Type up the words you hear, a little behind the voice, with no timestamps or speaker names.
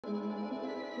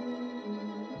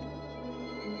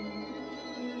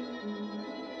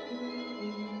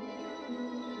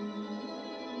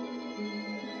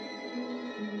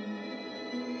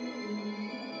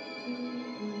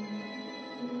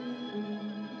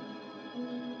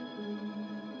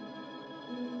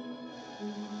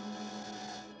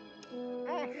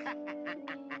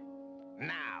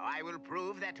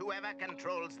that whoever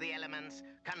controls the elements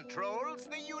controls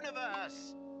the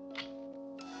universe.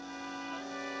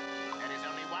 There is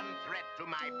only one threat to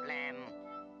my plan.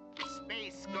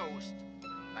 Space Ghost.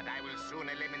 But I will soon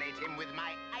eliminate him with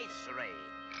my ice ray.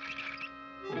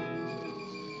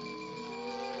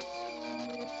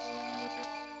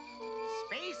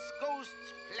 Space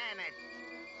Ghost's planet.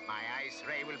 My ice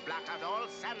ray will block out all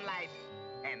sunlight,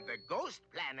 and the ghost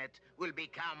planet will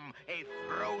become a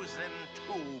frozen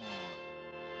tomb.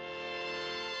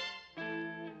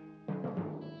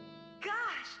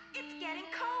 Gosh, it's getting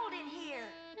cold in here.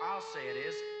 I'll say it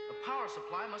is. The power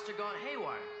supply must have gone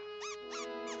haywire.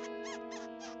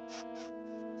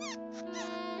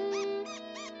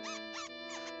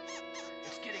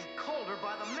 It's getting colder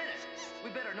by the minute. We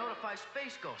better notify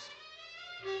Space Ghost.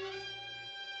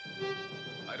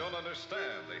 I don't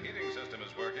understand. The heating system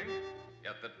is working,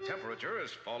 yet the temperature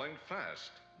is falling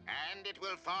fast. And it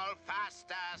will fall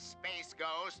faster, Space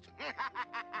Ghost.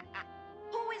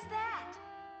 Who is that?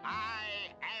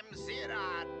 I am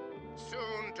Zerad,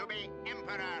 soon to be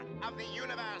Emperor of the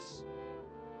Universe.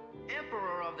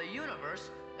 Emperor of the Universe?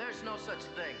 There's no such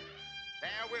thing.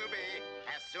 There will be,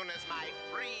 as soon as my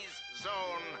freeze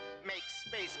zone makes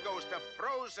Space Ghost a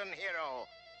frozen hero.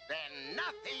 Then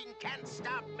nothing can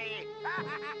stop me.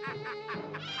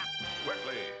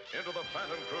 Quickly, into the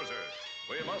Phantom Cruiser.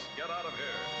 We must get out of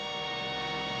here.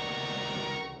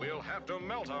 We'll have to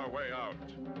melt our way out.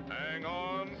 Hang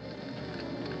on.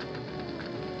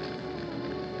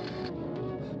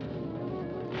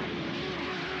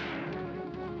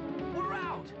 We're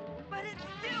out! But it's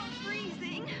still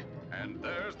freezing. And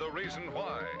there's the reason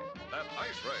why. That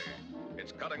ice ray.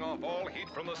 It's cutting off all heat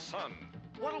from the sun.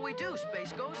 What'll we do,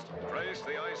 Space Ghost? Trace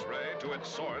the ice ray to its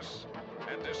source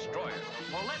and destroy it.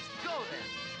 Well, let's go then.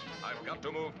 I've got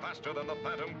to move faster than the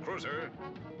Phantom Cruiser.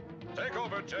 Take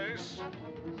over, Chase.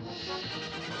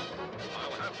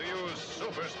 I'll have to use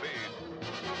super speed.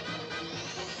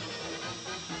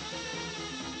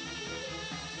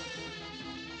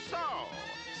 So,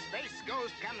 Space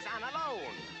Ghost comes on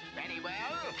alone. Very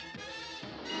well.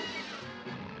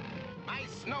 My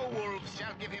snow wolves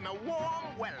shall give him a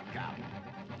warm welcome.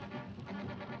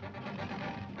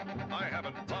 I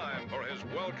haven't time for his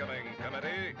welcoming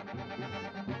committee.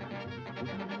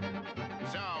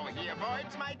 So he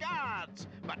avoids my guards,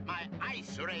 but my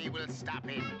ice ray will stop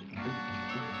him.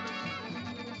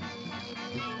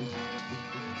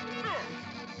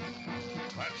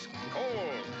 That's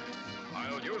cold.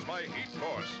 I'll use my heat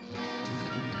force.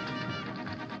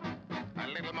 A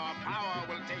little more power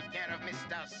will take care of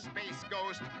Mr. Space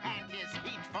Ghost and his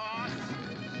heat force.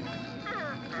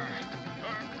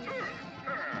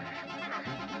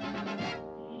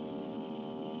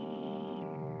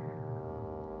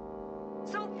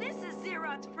 So this is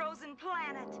Zerod's frozen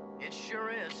planet. It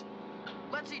sure is.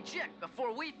 Let's eject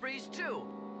before we freeze too.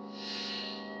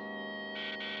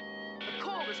 The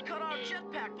cold has cut our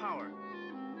jetpack power.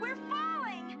 We're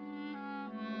falling.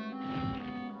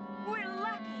 We're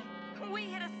lucky. We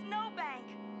hit a snowbank.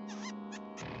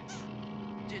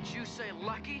 Did you say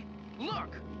lucky?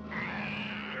 Look!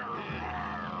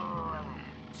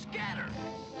 Scatter!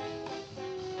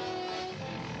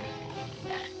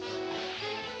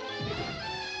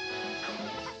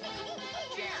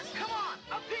 Jan, come on!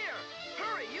 Up here!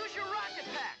 Hurry, use your rocket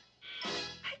pack!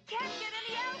 I can't get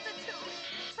any altitude.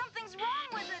 Something's wrong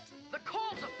with it. The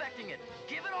cold's affecting it.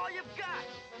 Give it all you've got.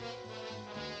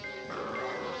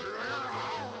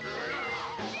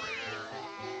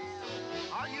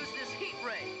 I'll use this heat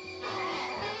ray.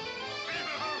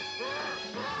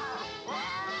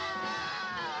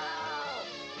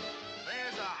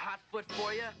 There's a hot foot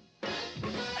for you.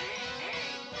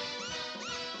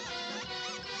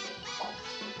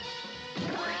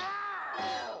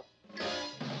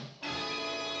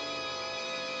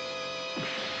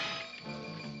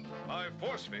 My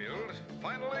force field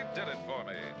finally did it for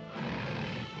me.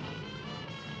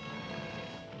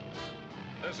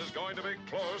 This is going to be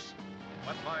close,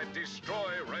 but my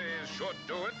destroy rays should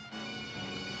do it.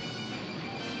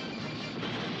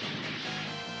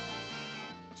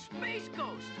 Space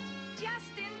Ghost!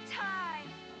 Just in time.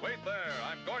 Wait there.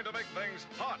 I'm going to make things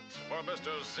hot for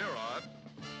Mr. Zerod.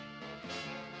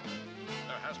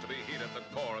 There has to be heat at the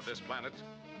core of this planet.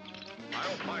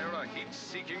 I'll fire a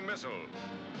heat-seeking missile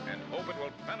and hope it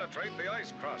will penetrate the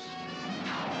ice crust.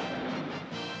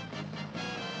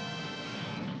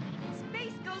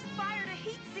 Space Ghost fired a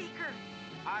heat seeker.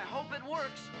 I hope it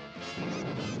works.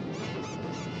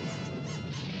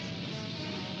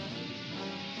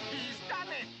 He's done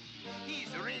it!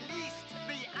 He's released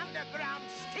the underground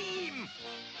steam!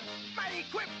 My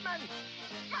equipment!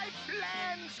 My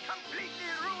plans completely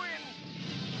ruined!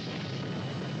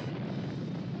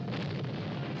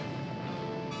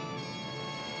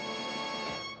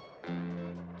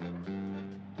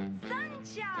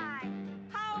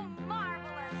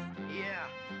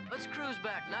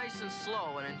 back nice and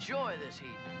slow and enjoy this heat.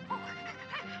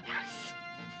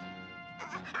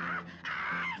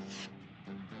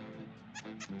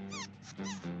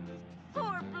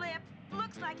 Poor Blip.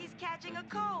 Looks like he's catching a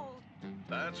cold.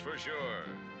 That's for sure.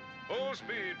 Full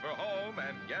speed for home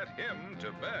and get him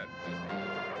to bed.